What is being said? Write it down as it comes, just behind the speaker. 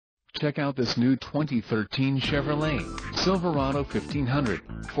Check out this new 2013 Chevrolet Silverado 1500.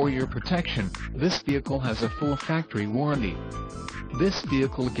 For your protection, this vehicle has a full factory warranty. This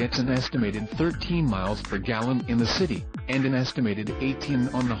vehicle gets an estimated 13 miles per gallon in the city, and an estimated 18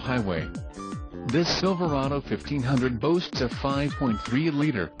 on the highway. This Silverado 1500 boasts a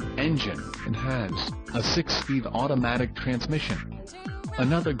 5.3-liter engine, and has a 6-speed automatic transmission.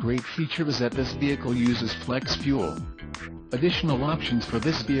 Another great feature is that this vehicle uses flex fuel. Additional options for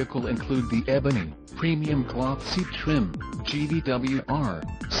this vehicle include the ebony, premium cloth seat trim, GVWR,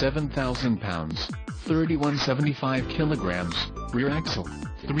 7,000 pounds, 3175 kilograms, rear axle,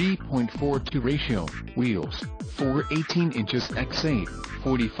 3.42 ratio, wheels, 418 inches x 8,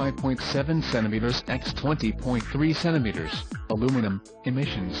 45.7 centimeters x 20.3 centimeters, aluminum.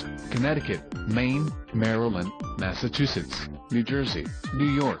 Emissions: Connecticut, Maine, Maryland, Massachusetts, New Jersey, New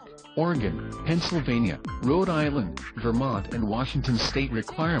York, Oregon, Pennsylvania, Rhode Island, Vermont and Washington state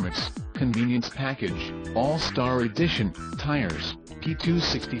requirements. Convenience package: All-Star Edition, tires,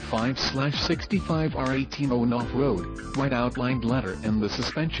 P265/65 R18 off-road, white outlined leather, and the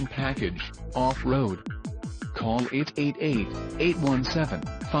suspension package, off-road. Call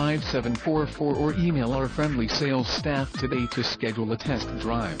 888-817-5744 or email our friendly sales staff today to schedule a test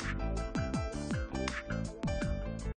drive.